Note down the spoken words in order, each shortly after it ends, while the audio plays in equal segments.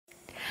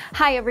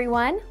Hi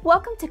everyone,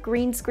 welcome to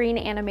Green Screen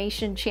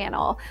Animation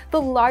Channel,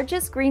 the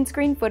largest green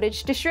screen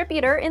footage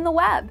distributor in the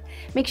web.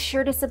 Make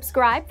sure to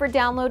subscribe for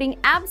downloading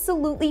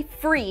absolutely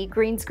free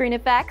green screen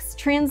effects,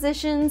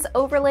 transitions,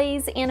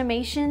 overlays,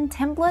 animation,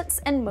 templates,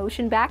 and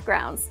motion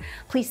backgrounds.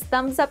 Please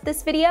thumbs up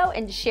this video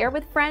and share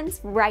with friends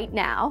right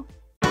now.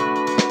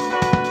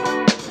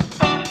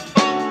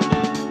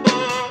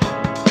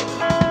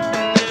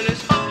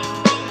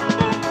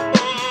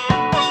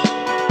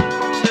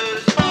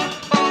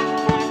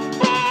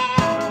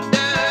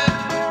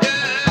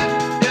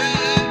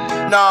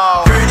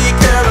 No. Pretty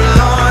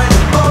Caroline,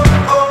 oh,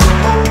 oh,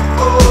 oh,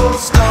 oh,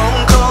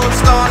 stone cold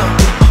stunner.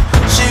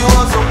 She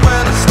was a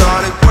winner,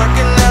 started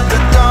working at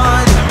the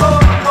dine. Oh,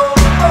 oh,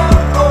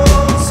 oh,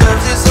 oh,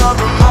 serves as a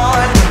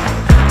reminder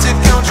to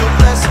count your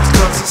blessings,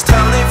 cause it's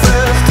telling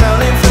fair.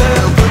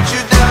 They'll put you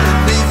down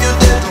and leave you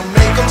there, don't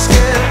make them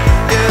scared.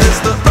 Yeah,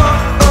 it's the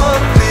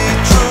ugly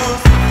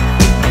truth,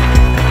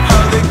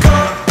 how they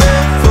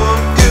coming for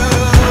you.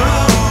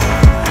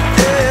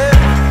 Yeah,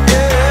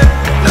 yeah,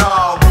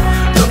 no.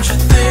 Don't you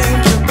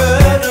think you're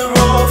better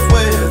off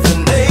where the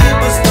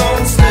neighbors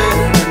don't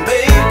stare? And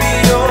baby,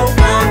 you're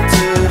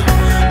wanted,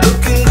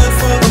 looking good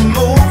for the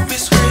movie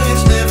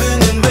screens, living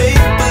in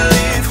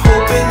make-believe,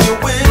 hoping your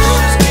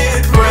wishes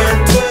get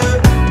granted.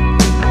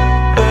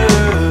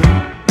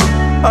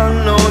 I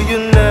know you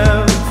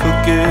never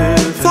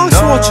forgive. Thanks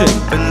for watching.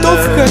 Don't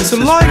forget to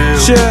like,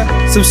 share,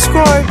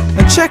 subscribe,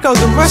 and check out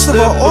the rest of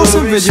our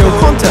awesome video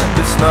content.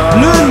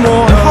 Learn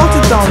more on how to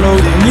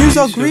download and use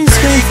our green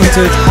screen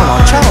footage on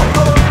our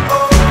channel.